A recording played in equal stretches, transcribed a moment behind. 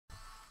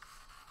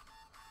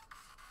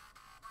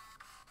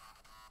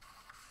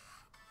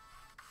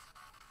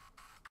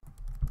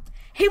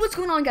Hey, what's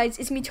going on, guys?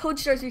 It's me,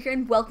 Toadstars here,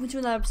 and welcome to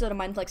another episode of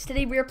Mineplex.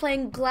 Today we are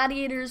playing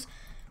Gladiators,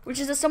 which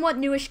is a somewhat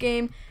newish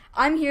game.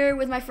 I'm here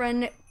with my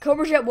friend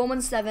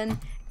CobraJet117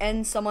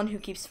 and someone who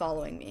keeps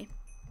following me.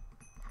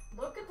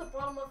 Look at the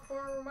bottom left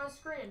corner of my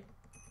screen.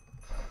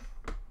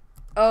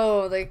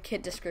 Oh, the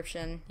kit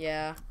description.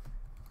 Yeah.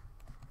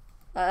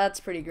 That's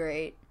pretty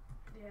great.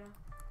 Yeah.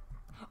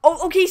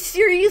 Oh, okay,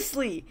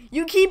 seriously!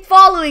 You keep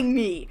following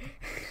me!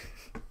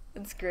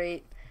 That's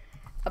great.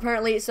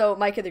 Apparently, so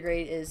Micah the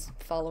Great is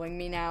following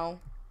me now.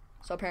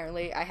 So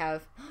apparently I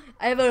have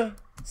a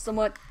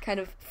somewhat kind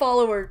of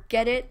follower.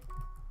 Get it?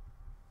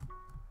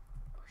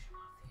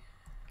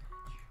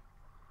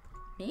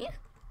 Me?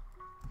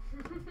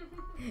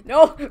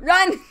 No,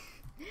 run!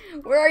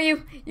 Where are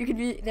you? You could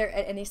be there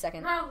at any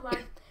second.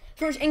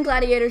 First, in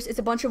Gladiators, it's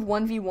a bunch of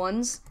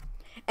 1v1s,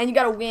 and you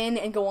gotta win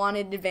and go on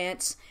and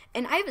advance.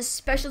 And I have a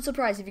special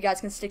surprise if you guys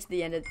can stick to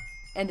the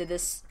end of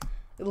this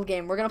little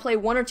game. We're gonna play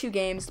 1 or 2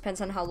 games, depends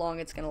on how long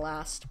it's gonna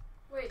last.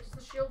 Wait, does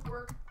the shield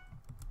work?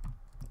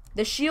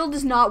 The shield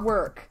does not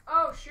work.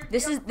 Oh shoot!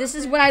 This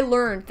is when I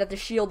learned that the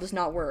shield does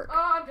not work.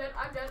 Oh, I'm dead.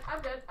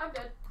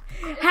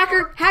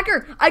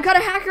 Hacker! I got a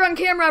hacker on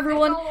camera,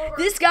 everyone.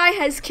 This guy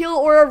has kill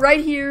aura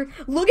right here.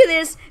 Look at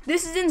this.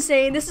 This is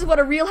insane. This is what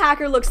a real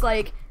hacker looks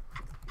like.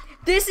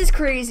 This is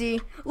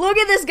crazy. Look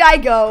at this guy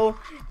go.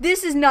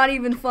 This is not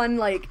even fun.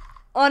 Like,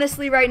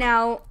 honestly, right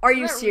now, are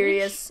you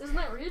serious? Isn't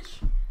that reach?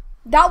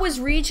 That was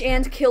reach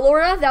and kill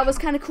aura. That was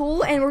kind of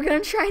cool, and we're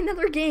gonna try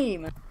another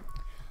game.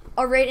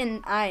 Alright,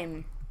 and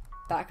I'm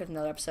back with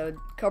another episode.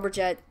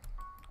 CobraJet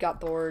got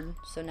bored,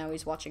 so now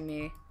he's watching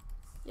me.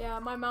 Yeah,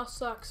 my mouse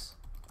sucks.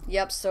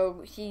 Yep,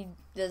 so he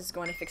is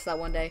going to fix that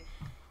one day.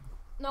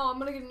 No, I'm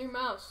gonna get a new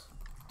mouse.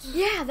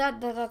 Yeah,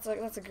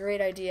 that's a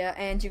great idea,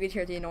 and you could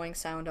hear the annoying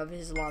sound of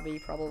his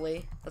lobby,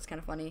 probably. That's kind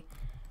of funny.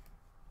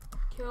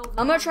 Kill them.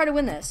 I'm gonna try to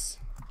win this.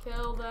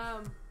 Kill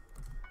them.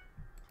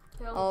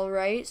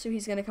 Alright, so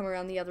he's gonna come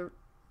around the other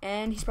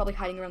end. He's probably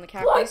hiding around the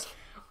cactus. What?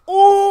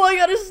 Oh, I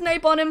got a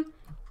snipe on him.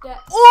 Yeah.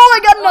 Oh, I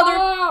got another.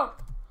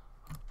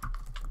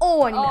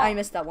 Oh, I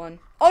missed that one.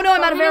 Oh no,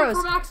 I'm out of arrows.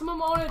 For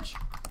maximum ownage.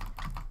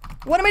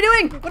 What am I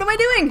doing? What am I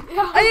doing?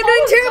 Yeah, I am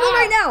doing terrible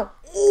right now.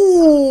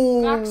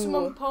 Ooh.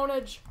 Maximum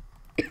ponage.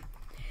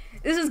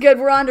 This is good.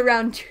 We're on to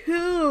round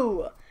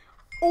 2.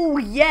 Oh,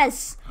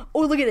 yes. Oh,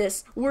 look at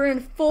this. We're in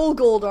full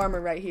gold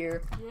armor right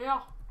here.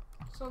 Yeah.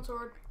 Stone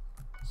sword.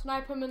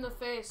 Snipe him in the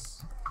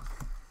face.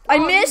 I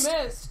Oh, missed. you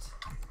missed.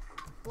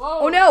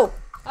 Whoa. Oh, no.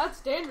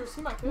 That's dangerous.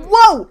 He might kill you.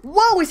 Whoa.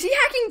 Whoa. Is he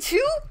hacking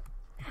too?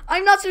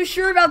 I'm not so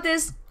sure about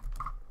this.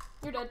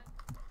 You're dead.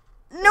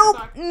 Nope.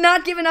 Goodbye.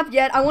 Not giving up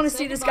yet. I want to Say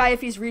see this goodbye. guy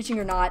if he's reaching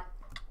or not.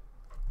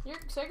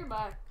 Say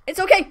goodbye. It's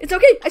okay. It's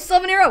okay. I still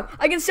have an arrow.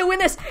 I can still win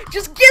this.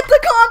 Just get the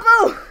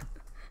combo.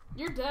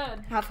 You're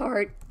dead. Half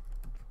heart.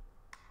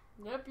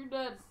 Yep, you're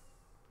dead.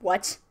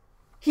 What?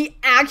 He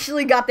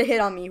actually got the hit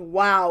on me.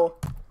 Wow.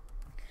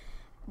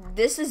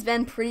 This has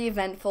been pretty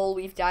eventful.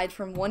 We've died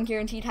from 1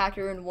 guaranteed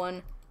hacker and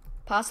 1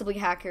 possibly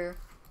hacker.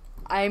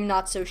 I'm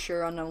not so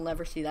sure I'll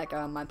never see that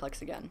guy on Mineplex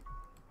again.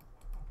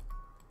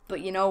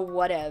 But you know,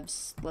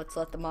 whatevs. Let's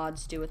let the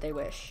mods do what they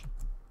wish.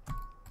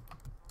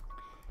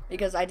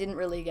 Because I didn't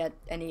really get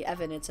any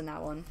evidence in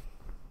that one.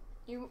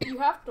 You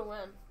have to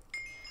win.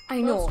 I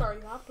know. Star,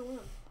 you have to win.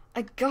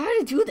 I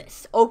gotta do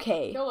this.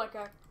 Okay. Kill that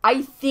guy.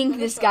 I think Finish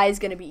this him. guy's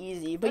gonna be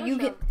easy, but you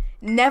Finish can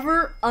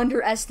never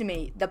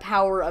underestimate the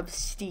power of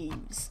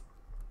Steve's.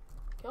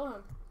 Kill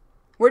him.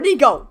 Where'd he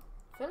go?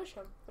 Finish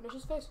him. Finish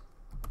his face.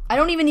 I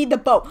don't even need the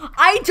bow.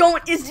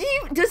 Does he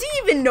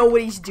even know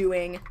what he's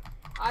doing?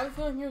 I have a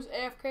feeling he was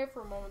AFK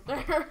for a moment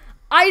there.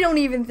 I don't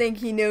even think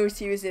he knows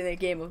he was in a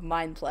game of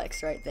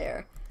Mineplex right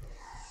there.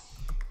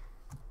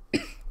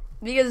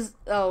 Because,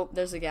 oh,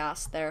 there's a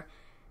gas there.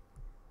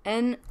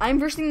 And I'm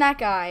versing that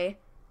guy.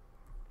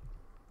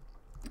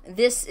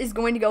 This is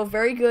going to go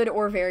very good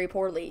or very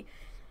poorly.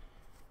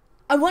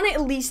 I want to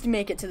at least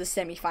make it to the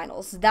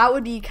semifinals. That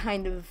would be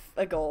kind of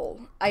a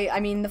goal. I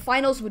mean, the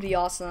finals would be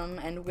awesome,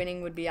 and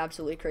winning would be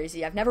absolutely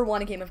crazy. I've never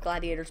won a game of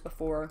Gladiators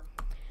before.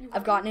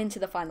 I've gotten into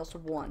the finals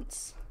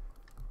once.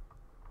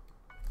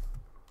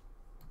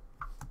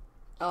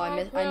 Oh,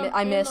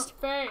 I missed.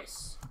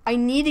 Face. I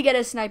need to get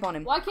a snipe on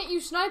him. Why can't you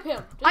snipe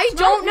him? I snipe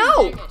don't him,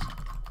 know. dang it.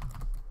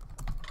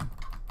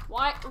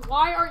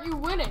 Why aren't you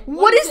winning?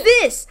 What is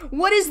this?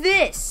 What is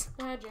this?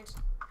 Yeah, Jinx.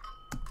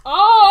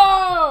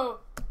 Oh!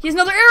 He has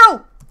another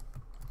arrow.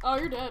 Oh,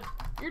 you're dead.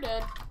 You're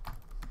dead.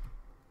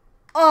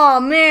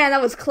 Oh man,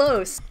 that was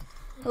close.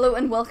 Hello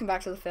and welcome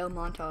back to the fail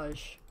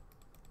montage.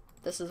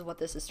 This is what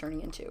this is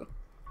turning into.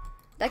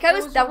 That guy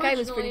was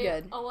pretty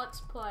good. A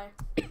let's play.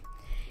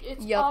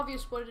 It's Yep.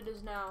 obvious what it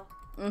is now.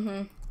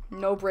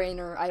 No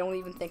brainer. I don't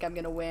even think I'm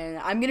gonna win.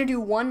 I'm gonna do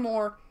one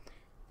more.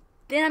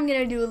 Then I'm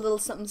gonna do a little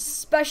something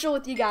special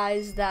with you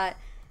guys that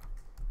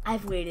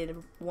I've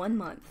waited 1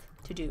 month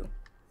to do.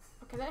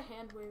 Okay, that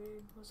hand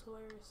wave was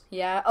hilarious.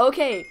 Yeah.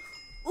 Okay.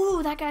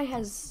 Ooh, that guy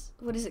has,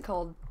 what is it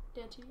called?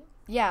 Dante?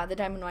 Yeah, the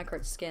Diamond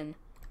Minecart skin.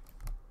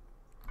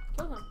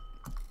 Kill him.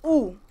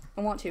 Ooh,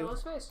 I want Kill to.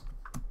 his face.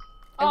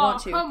 I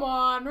want to. Come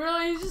on,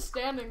 really? He's just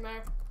standing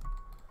there.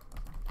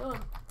 Kill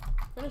him.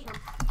 Finish him.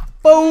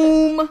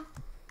 Boom!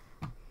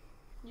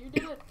 You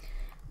did it.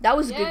 That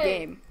was a good Yay.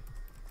 game.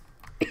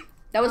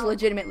 That was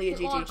legitimately a It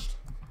GG. launched.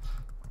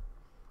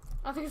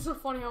 I think it's so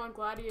funny how in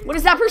Gladiators. What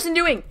is that person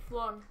doing?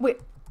 Flung. Wait.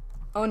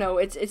 Oh no,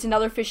 it's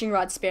another fishing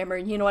rod spammer.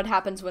 You know what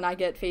happens when I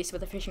get faced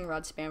with a fishing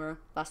rod spammer?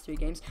 Last 3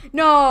 games.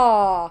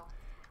 No!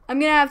 I'm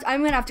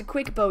gonna have to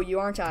quick bow you,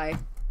 aren't I?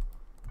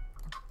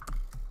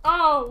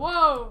 Oh,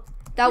 whoa!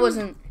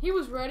 He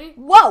was ready.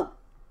 Whoa!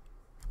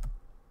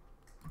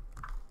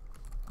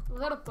 Was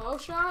that a bow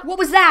shot? What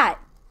was that?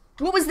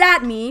 What was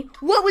that, me?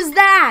 What was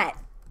that?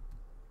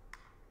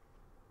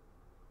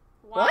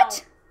 Wow.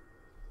 What?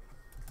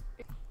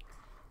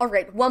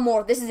 Alright, one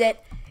more. This is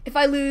it. If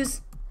I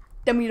lose,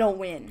 then we don't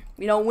win.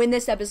 We don't win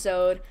this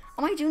episode.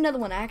 I might do another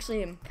one. I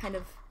actually am kind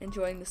of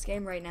enjoying this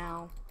game right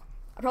now.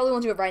 I probably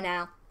won't do it right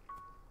now.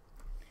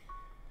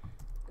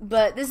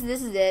 But this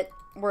is it.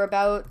 We're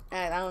about,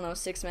 I don't know,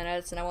 6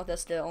 minutes, and I want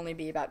this to only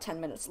be about 10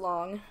 minutes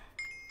long.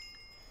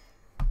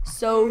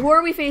 So, who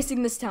are we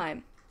facing this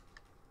time?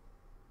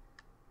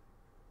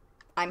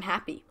 I'm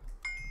happy.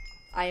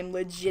 I am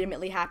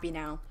legitimately happy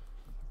now.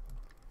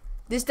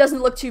 This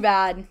doesn't look too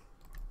bad.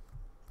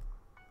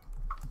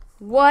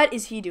 What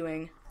is he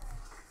doing?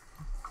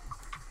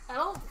 I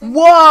don't think.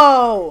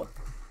 Whoa!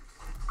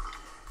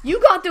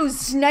 You got those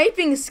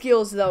sniping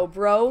skills, though,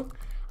 bro.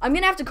 I'm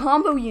gonna have to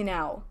combo you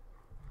now.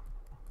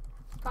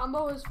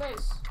 Combo his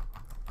face.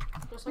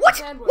 Just like What? a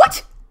sandwich.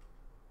 What?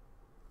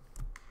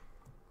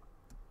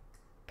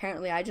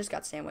 Apparently, I just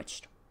got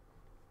sandwiched.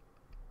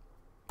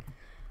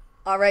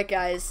 Alright,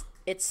 guys.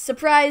 It's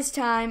surprise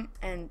time.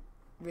 And,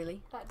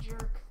 really? That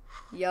jerk.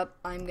 Yep,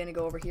 I'm gonna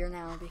go over here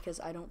now because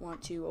I don't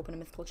want to open a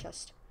mythical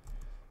chest.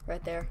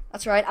 Right there.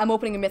 That's right, I'm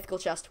opening a mythical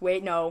chest.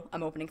 Wait, no,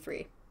 I'm opening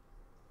 3.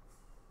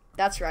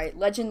 That's right,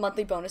 Legend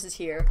monthly bonus is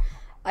here.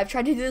 I've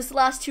tried to do this the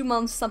last 2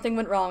 months, something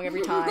went wrong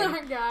every time.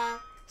 That guy.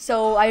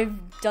 So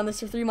I've done this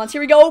for 3 months.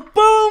 Here we go,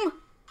 boom!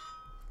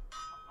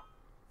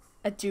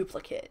 A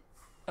duplicate,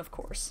 of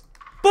course.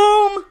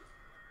 Boom!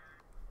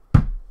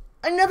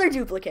 Another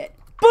duplicate.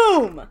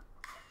 Boom!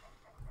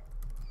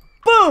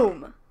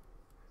 Boom!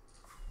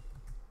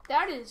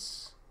 That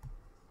is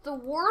the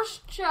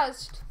worst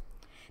chest.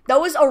 That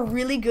was a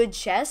really good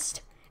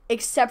chest,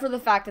 except for the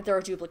fact that there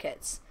are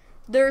duplicates.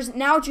 There's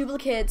now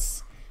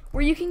duplicates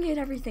where you can get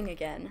everything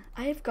again.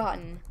 I have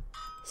gotten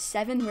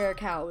 7 rare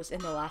cows in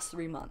the last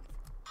 3 months.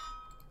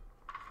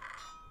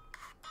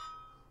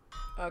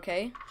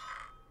 Okay.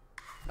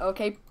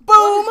 Okay,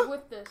 What is boom!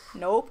 with this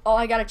Nope. Oh,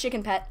 I got a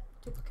chicken pet.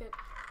 duplicate?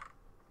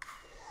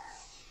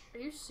 Are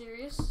you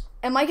serious?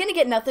 Am I gonna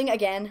get nothing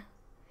again?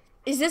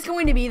 Is this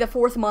going to be the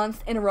 4th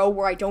month in a row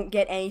where I don't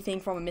get anything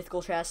from a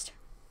mythical chest?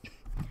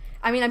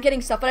 I mean, I'm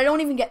getting stuff, but I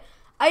don't even get...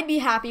 I'd be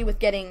happy with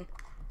getting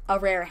a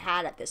rare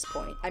hat at this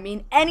point. I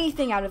mean,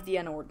 anything out of the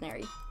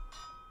unordinary.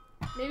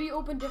 Maybe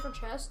open different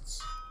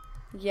chests.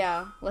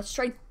 Yeah, let's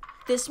try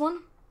this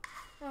one.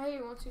 Hey,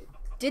 you want to?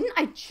 Didn't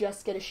I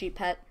just get a sheep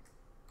pet?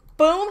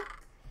 Boom!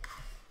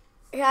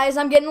 Guys,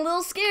 I'm getting a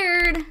little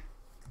scared.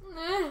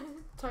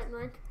 Titan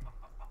rank.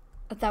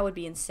 That would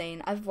be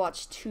insane. I've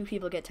watched 2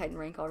 people get Titan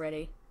rank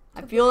already.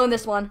 I'm feeling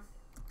this one.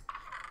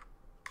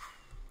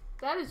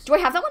 That is. Do I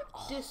have that one?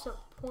 Oh,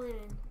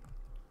 disappointing.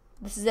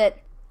 this is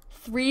it.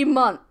 3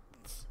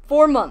 months.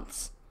 4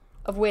 months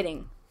of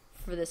waiting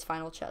for this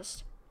final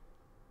chest.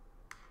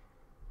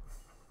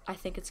 I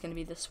think it's going to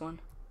be this one.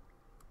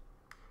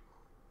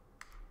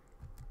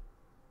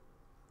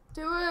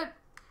 Do it.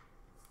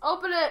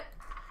 Open it.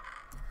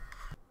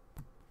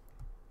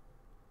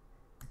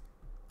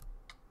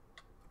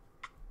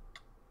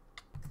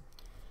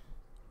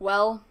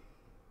 Well,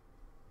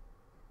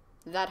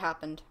 that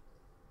happened.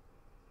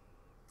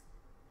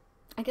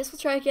 I guess we'll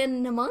try again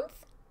in a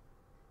month?